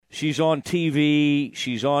She's on TV.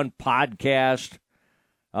 She's on podcast.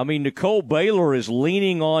 I mean, Nicole Baylor is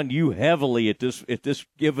leaning on you heavily at this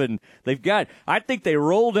given. They've got. I think they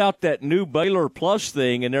rolled out that new Baylor Plus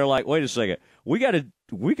thing, and they're like, wait a second, we're going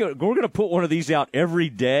to put one of these out every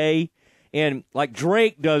day, and like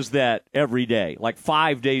Drake does that every day, like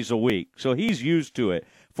 5 days a week, so he's used to it.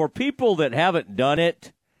 For people that haven't done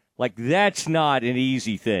it, like that's not an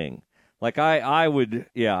easy thing. Like I would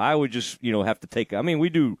just have to take. I mean, we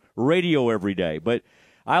do radio every day, but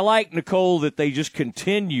I like Nicole that they just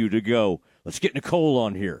continue to go. Let's get Nicole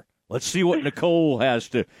on here. Let's see what Nicole has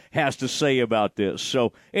to say about this.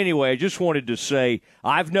 So anyway, I just wanted to say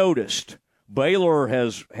I've noticed Baylor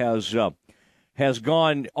has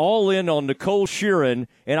gone all in on Nicole Shearin,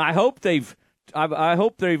 and I hope they've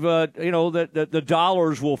that the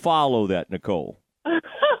dollars will follow that, Nicole.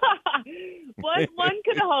 One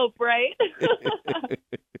could hope, right?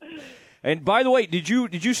 And by the way, did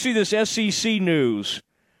you see this SEC news?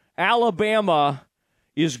 Alabama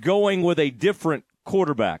is going with a different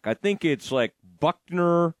quarterback. I think it's like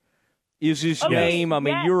Buckner is his name. I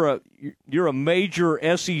mean, yes. you're a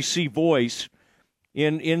major SEC voice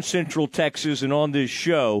in Central Texas and on this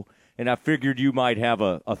show, and I figured you might have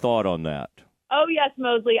a thought on that. Oh, yes,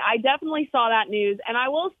 Mosley. I definitely saw that news. And I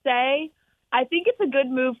will say, I think it's a good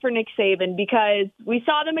move for Nick Saban because we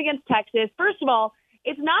saw them against Texas. First of all,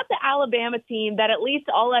 it's not the Alabama team that at least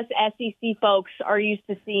all us SEC folks are used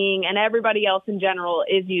to seeing and everybody else in general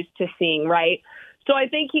is used to seeing, right? So I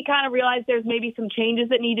think he kind of realized there's maybe some changes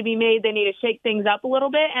that need to be made. They need to shake things up a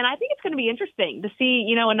little bit. And I think it's going to be interesting to see,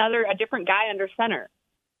 a different guy under center.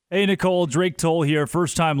 Hey, Nicole, Drake Toll here.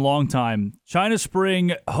 First time, long time. China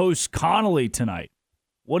Spring hosts Connolly tonight.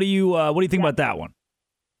 What do you think about that one?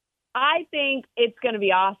 I think it's going to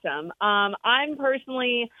be awesome. I'm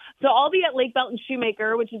personally, so I'll be at Lake Belton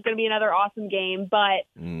Shoemaker, which is going to be another awesome game. But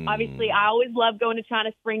obviously, I always love going to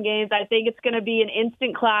China Spring games. I think it's going to be an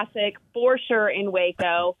instant classic for sure in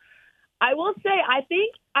Waco. I will say, I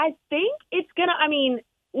think it's going to, I mean,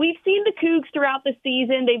 we've seen the Cougs throughout the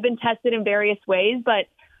season. They've been tested in various ways, but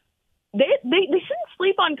they shouldn't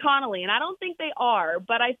sleep on Connolly, and I don't think they are.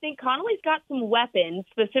 But I think Connolly's got some weapons,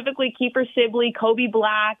 specifically Kiefer Sibley, Kobe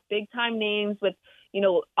Black, big-time names with,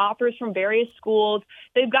 offers from various schools.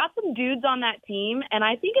 They've got some dudes on that team, and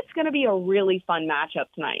I think it's going to be a really fun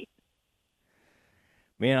matchup tonight.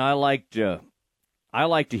 Man, I like to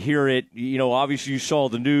hear it. Obviously you saw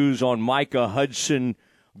the news on Micah Hudson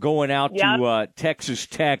going out to Texas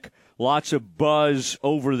Tech. Lots of buzz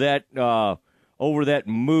over that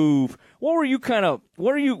move. What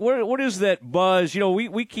is that buzz?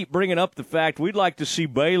 We keep bringing up the fact we'd like to see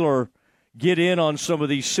Baylor get in on some of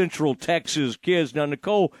these Central Texas kids. Now,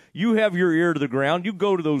 Nicole, you have your ear to the ground. You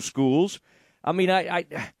go to those schools. I mean,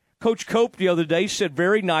 Coach Cope the other day said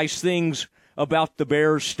very nice things about the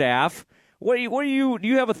Bears staff. Do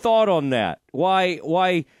you have a thought on that? Why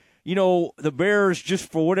the Bears, just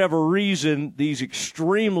for whatever reason, these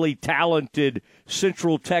extremely talented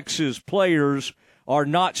Central Texas players are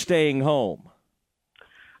not staying home?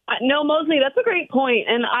 No, Mosley, that's a great point.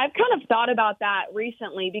 And I've kind of thought about that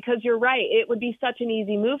recently because you're right. It would be such an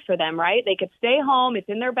easy move for them, right? They could stay home. It's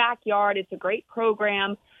in their backyard. It's a great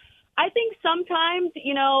program. I think sometimes,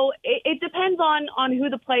 it depends on who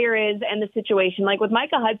the player is and the situation. Like with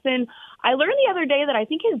Micah Hudson, I learned the other day that I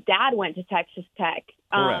think his dad went to Texas Tech,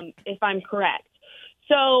 if I'm correct.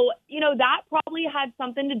 So, that probably had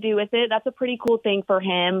something to do with it. That's a pretty cool thing for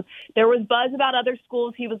him. There was buzz about other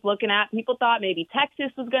schools he was looking at. People thought maybe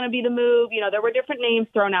Texas was going to be the move. There were different names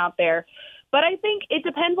thrown out there. But I think it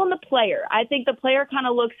depends on the player. I think the player kind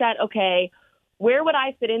of looks at, okay, where would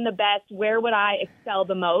I fit in the best? Where would I excel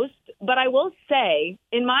the most? But I will say,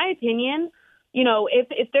 in my opinion,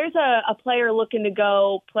 if there's a player looking to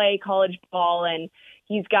go play college ball and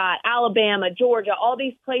he's got Alabama, Georgia, all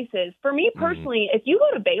these places. For me personally, if you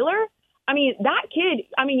go to Baylor, I mean, that kid,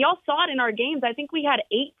 y'all saw it in our games. I think we had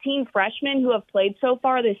 18 freshmen who have played so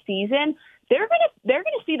far this season. They're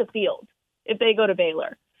gonna see the field if they go to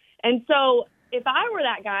Baylor. And so if I were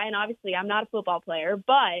that guy, and obviously I'm not a football player,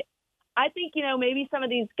 but I think, maybe some of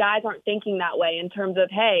these guys aren't thinking that way in terms of,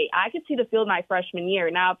 hey, I could see the field my freshman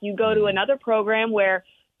year. Now, if you go to another program where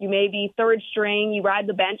you may be third string, you ride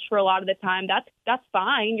the bench for a lot of the time, that's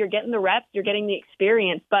fine. You're getting the reps, you're getting the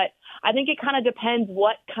experience. But I think it kind of depends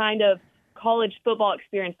what kind of college football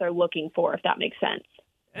experience they're looking for, if that makes sense.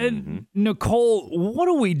 And Nicole, what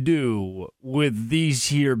do we do with these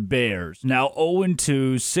here Bears? Now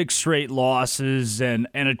 0-2, 6 straight losses, and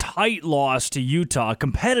a tight loss to Utah, a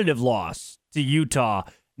competitive loss to Utah.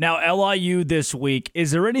 Now, LIU this week, is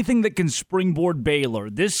there anything that can springboard Baylor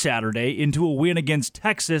this Saturday into a win against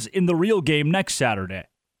Texas in the real game next Saturday?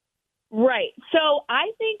 Right. So I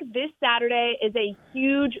think this Saturday is a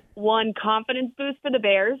huge confidence boost for the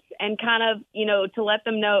Bears and kind of, to let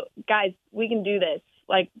them know, guys, we can do this.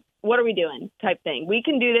 Like, what are we doing type thing. We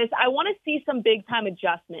can do this. I want to see some big-time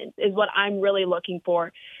adjustments is what I'm really looking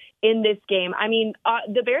for in this game. I mean,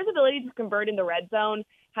 the Bears' ability to convert in the red zone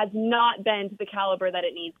has not been to the caliber that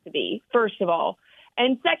it needs to be, first of all.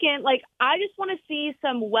 And second, I just want to see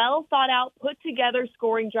some well-thought-out, put-together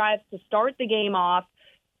scoring drives to start the game off.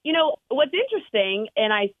 What's interesting,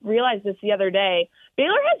 and I realized this the other day,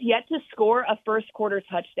 Baylor has yet to score a first-quarter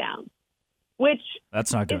touchdown, which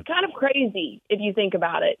that's not good. Is kind of crazy if you think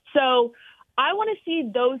about it. So I want to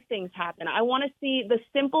see those things happen. I want to see the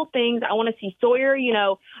simple things. I want to see Sawyer,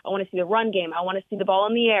 I want to see the run game. I want to see the ball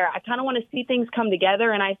in the air. I kind of want to see things come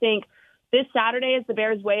together. And I think this Saturday is the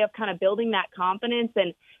Bears' way of kind of building that confidence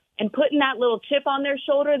and putting that little chip on their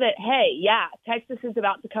shoulder that, hey, yeah, Texas is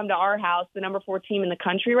about to come to our house, the number 4 team in the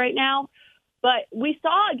country right now. But we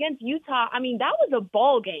saw against Utah, I mean, that was a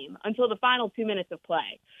ball game until the final 2 minutes of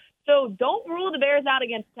play. So don't rule the Bears out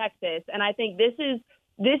against Texas. And I think this is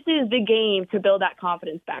the game to build that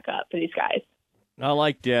confidence back up for these guys. I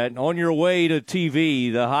like that. On your way to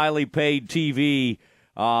TV, the highly paid TV,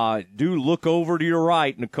 do look over to your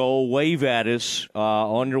right, Nicole. Wave at us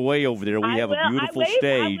on your way over there. We have a beautiful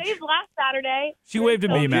stage. I waved last Saturday. She waved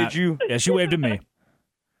at me, Matt. Did you? Yeah, she waved at me.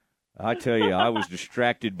 I tell you, I was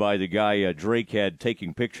distracted by the guy Drake had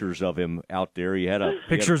taking pictures of him out there. He had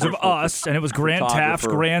pictures of us, and it was Grant Taft's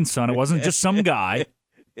grandson. It wasn't just some guy.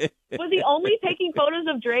 Was he only taking photos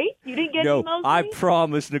of Drake? You didn't get no, emojis? I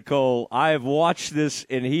promise, Nicole. I have watched this,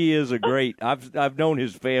 and he is a great. I've known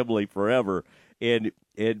his family forever,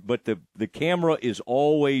 but the camera is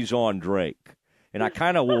always on Drake, and I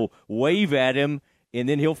kind of will wave at him, and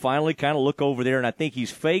then he'll finally kind of look over there, and I think he's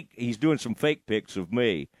fake. He's doing some fake pics of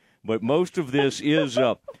me. But most of this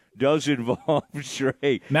does involve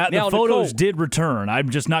Drake. Matt, now, the photos Nicole, did return.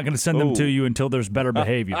 I'm just not going to send them to you until there's better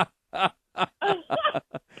behavior.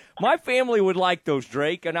 My family would like those,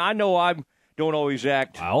 Drake, and I know I don't always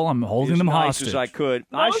act. Well, I'm holding as them nice hostage as I could.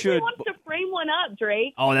 Mostly I should. wants to frame one up,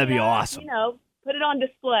 Drake. Oh, that'd be awesome. Put it on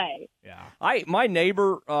display. Yeah. My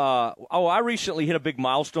neighbor. I recently hit a big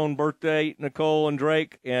milestone birthday, Nicole and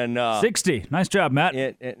Drake, and 60. Nice job,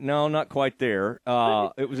 Matt. No, not quite there.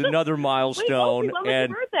 It was another milestone. Wait, when was your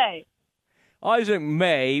birthday? I was in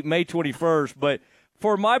May 21st, but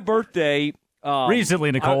for my birthday.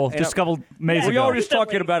 Recently, Nicole, just a couple Mays ago. We were just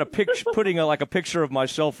talking about putting a picture of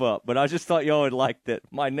myself up, but I just thought y'all would like that.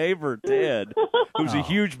 My neighbor Ted, who's a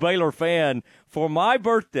huge Baylor fan, for my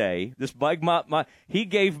birthday, he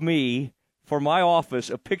gave me for my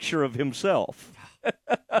office a picture of himself.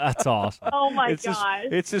 That's awesome. Oh my gosh!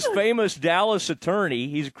 It's this famous Dallas attorney.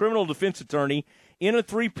 He's a criminal defense attorney in a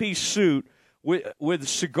 3-piece suit with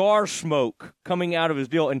cigar smoke coming out of his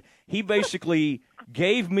deal, and he basically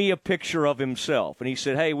gave me a picture of himself, and he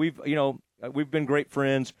said, "Hey, we've been great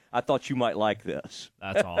friends. I thought you might like this."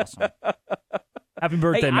 That's awesome. Happy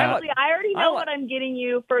birthday, Matt. I already know what I'm getting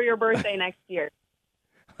you for your birthday next year.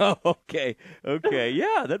 Oh, okay,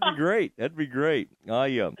 yeah, that'd be great. I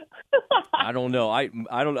don't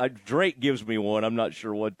know. Drake gives me one. I'm not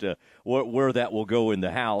sure where that will go in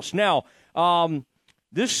the house. Now,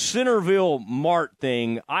 this Centerville Mart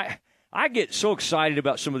thing, I get so excited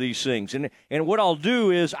about some of these things. And what I'll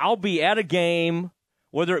do is I'll be at a game,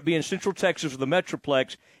 whether it be in Central Texas or the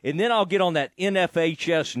Metroplex, and then I'll get on that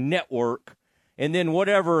NFHS network. And then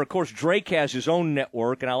whatever, of course, Drake has his own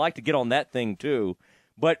network, and I like to get on that thing too.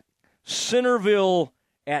 But Centerville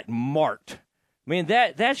at Mart, man,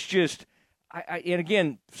 that's just and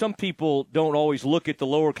again, some people don't always look at the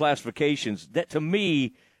lower classifications. That, to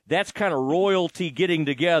me, that's kind of royalty getting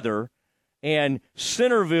together. And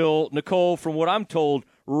Centerville, Nicole, from what I'm told,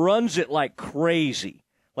 runs it like crazy,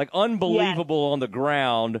 like unbelievable on the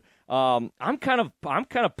ground. I'm kind of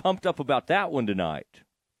pumped up about that one tonight.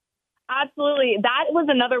 Absolutely. That was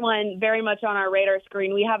another one very much on our radar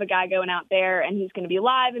screen. We have a guy going out there, and he's going to be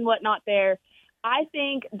live and whatnot there. I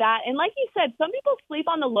think that, and like you said, some people sleep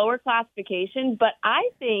on the lower classifications, but I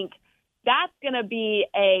think that's going to be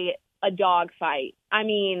a dogfight. I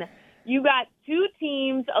mean, you got two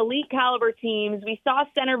teams, elite caliber teams. We saw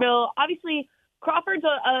Centerville. Obviously, Crawford's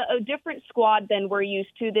a different squad than we're used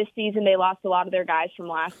to this season. They lost a lot of their guys from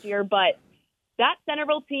last year, but that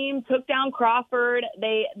Centerville team took down Crawford.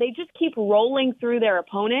 They just keep rolling through their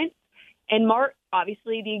opponents. And Mart,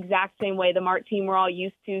 obviously, the exact same way. The Mart team we're all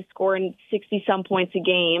used to, scoring 60-some points a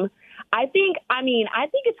game. I think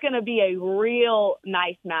it's going to be a real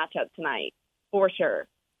nice matchup tonight, for sure.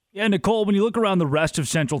 Yeah, Nicole, when you look around the rest of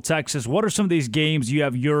Central Texas, what are some of these games you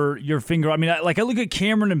have your finger? I mean, I look at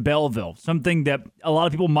Cameron and Belleville, something that a lot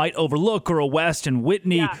of people might overlook, or a West and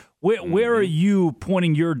Whitney. Yeah. Where are you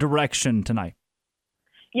pointing your direction tonight?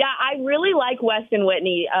 Yeah, I really like West and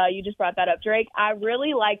Whitney. You just brought that up, Drake. I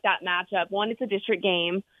really like that matchup. One, it's a district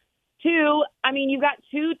game. Two, I mean, you've got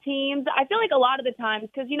two teams. I feel like a lot of the times,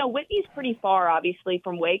 because, Whitney's pretty far, obviously,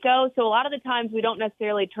 from Waco. So a lot of the times we don't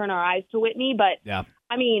necessarily turn our eyes to Whitney. But, yeah.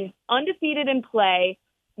 I mean, undefeated in play,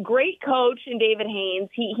 great coach in David Haynes.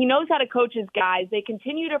 He knows how to coach his guys. They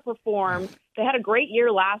continue to perform. They had a great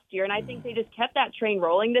year last year, and I think they just kept that train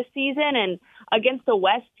rolling this season. And against the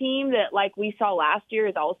West team that, like we saw last year,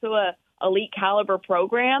 is also a elite caliber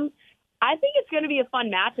program, I think it's going to be a fun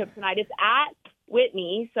matchup tonight. It's at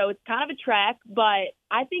Whitney, so it's kind of a trek, but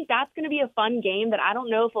I think that's going to be a fun game that I don't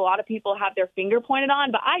know if a lot of people have their finger pointed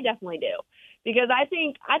on, but I definitely do, because I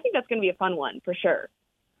think that's going to be a fun one for sure.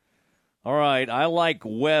 All right, I like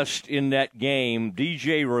West in that game.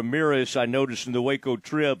 DJ Ramirez, I noticed in the Waco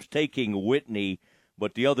Tribs, taking Whitney,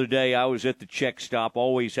 but the other day I was at the Check Stop.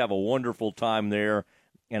 Always have a wonderful time there,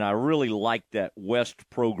 and I really like that West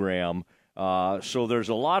program. So there's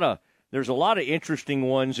a lot of interesting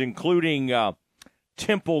ones, including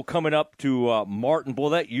Temple coming up to Martin. Boy,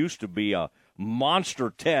 that used to be a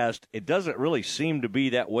monster test. It doesn't really seem to be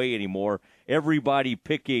that way anymore. Everybody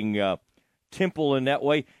picking Temple in that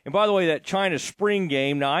way. And by the way, that China Spring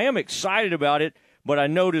game, now I am excited about it, but I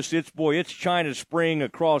noticed it's China Spring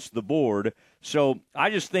across the board. So I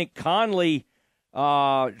just think Conley,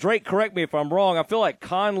 Drake, correct me if I'm wrong, I feel like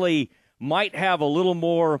Conley might have a little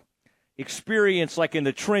more experience, like in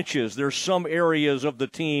the trenches. There's some areas of the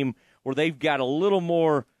team where they've got a little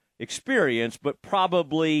more experience, but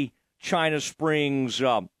probably China Springs'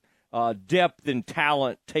 depth and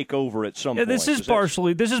talent take over at some point. This is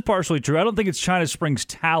partially true. I don't think it's China Springs'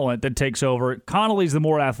 talent that takes over. Connolly's the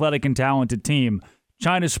more athletic and talented team.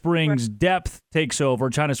 China Springs' depth takes over.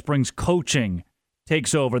 China Springs' coaching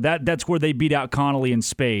takes over. That's where they beat out Connolly in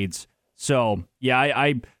spades. So, yeah,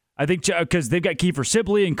 I think because they've got Kiefer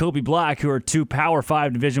Sibley and Kobe Black, who are two Power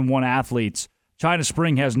 5 Division I athletes. China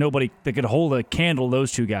Spring has nobody that could hold a candle to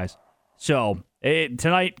those two guys. So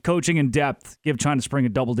tonight, coaching and depth give China Spring a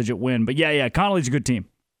double-digit win. But yeah, Connolly's a good team.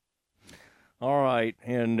 All right,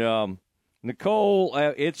 and Nicole,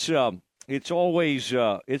 it's always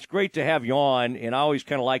it's great to have you on, and I always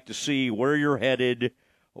kind of like to see where you're headed,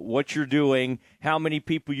 what you're doing, how many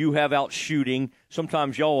people you have out shooting.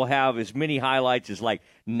 Sometimes y'all will have as many highlights as like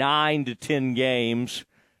 9 to 10 games,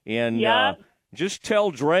 and just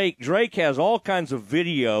tell Drake. Drake has all kinds of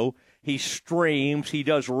video. He streams. He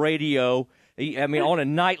does radio. On a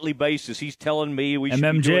nightly basis, he's telling me we should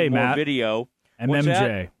be doing more video.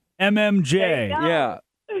 MMJ.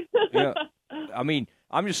 Yeah.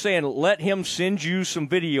 I'm just saying, let him send you some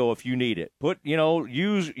video if you need it.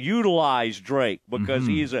 Utilize Drake because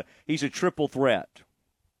he's a triple threat.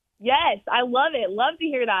 Yes, I love it. Love to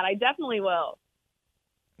hear that. I definitely will.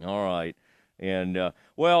 All right. And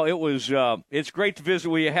it's great to visit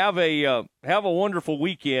with you. Have a wonderful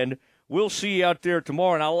weekend. We'll see you out there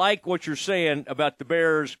tomorrow. And I like what you're saying about the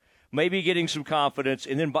Bears maybe getting some confidence,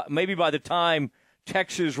 and then maybe by the time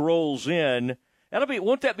Texas rolls in,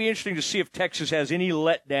 won't that be interesting to see if Texas has any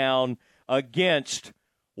letdown against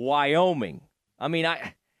Wyoming? I mean,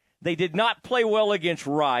 they did not play well against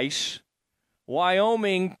Rice.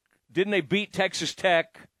 Wyoming, didn't they beat Texas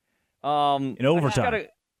Tech in overtime?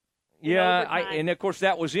 And of course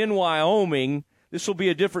that was in Wyoming. This will be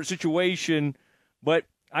a different situation, but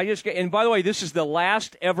and by the way, this is the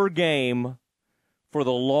last ever game for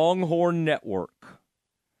the Longhorn Network.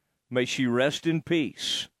 May she rest in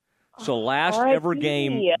peace. So last ever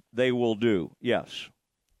game they will do. Yes.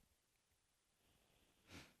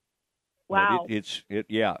 Wow.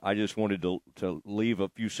 I just wanted to leave a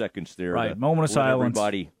few seconds there. Right. Moment of silence.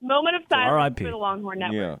 Moment of silence for the Longhorn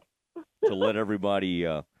Network. Yeah. To let everybody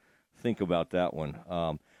think about that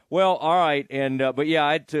one. Well, all right, and have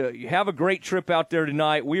a great trip out there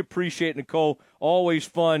tonight. We appreciate it, Nicole. Always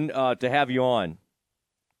fun to have you on.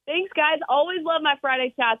 Thanks, guys. Always love my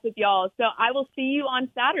Friday chats with y'all. So I will see you on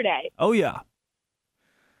Saturday. Oh, yeah.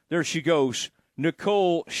 There she goes,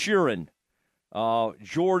 Nicole Shearin,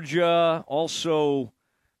 Georgia. Also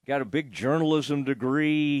got a big journalism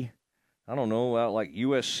degree. I don't know, like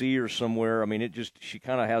USC or somewhere. I mean, she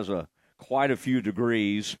kind of has quite a few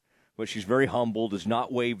degrees. But she's very humble, does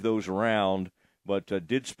not wave those around, but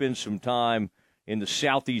did spend some time in the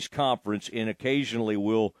Southeast Conference, and occasionally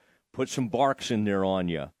will put some barks in there on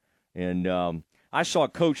you. And I saw a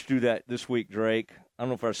coach do that this week, Drake. I don't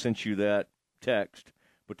know if I sent you that text,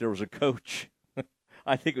 but there was a coach.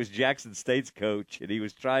 I think it was Jackson State's coach, and he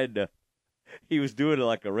was doing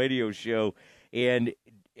like a radio show, and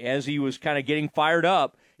as he was kind of getting fired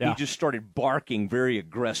up, he just started barking very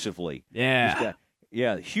aggressively. Yeah.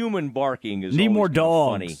 Human barking is need more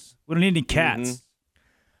dogs. Funny. We don't need any cats.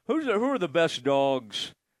 Mm-hmm. Who are the best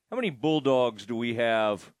dogs? How many bulldogs do we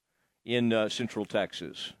have in Central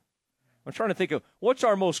Texas? I'm trying to think of what's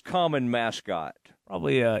our most common mascot.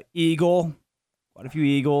 Probably an eagle. Quite a few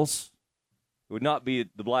eagles. It would not be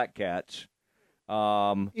the Black Cats.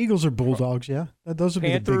 Eagles or bulldogs, yeah. Those would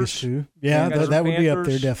Panthers. be the biggest two. Yeah, that would be up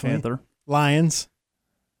there definitely. Panther. Lions.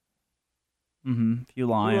 A few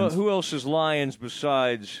lions. Who else is lions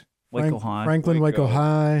besides Waco High? Franklin, Waco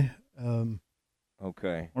High.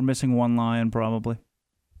 Okay. We're missing one lion probably.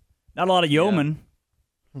 Not a lot of yeomen.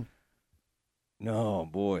 Yeah. No,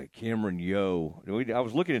 boy, Cameron Yo. I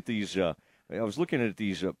was looking at these.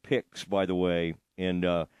 Picks, by the way, and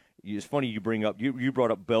it's funny you bring up. You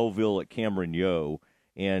brought up Belleville at Cameron Yo,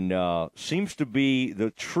 and seems to be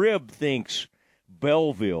the Trib thinks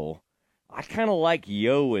Belleville. I kind of like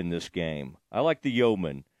Yo in this game. I like the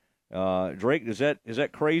Yeoman. Drake, is that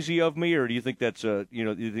crazy of me, or do you think that's do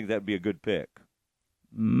you think that'd be a good pick?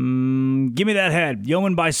 Give me that head.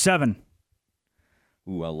 Yeoman by 7.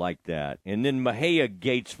 Ooh, I like that. And then Mejia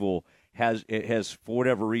Gatesville has for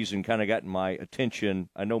whatever reason kind of gotten my attention.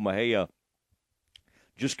 I know Mejia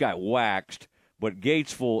just got waxed, but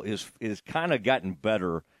Gatesville is kind of gotten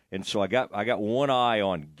better, and so I got one eye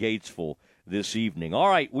on Gatesville this evening. All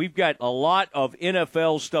right, we've got a lot of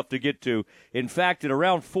NFL stuff to get to. In fact, at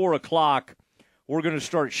around 4 o'clock, we're going to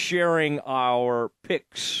start sharing our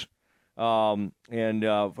picks. For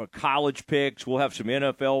college picks, we'll have some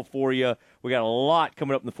NFL for you. We got a lot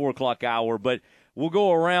coming up in the 4 o'clock hour, but we'll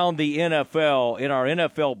go around the NFL in our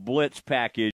NFL Blitz package.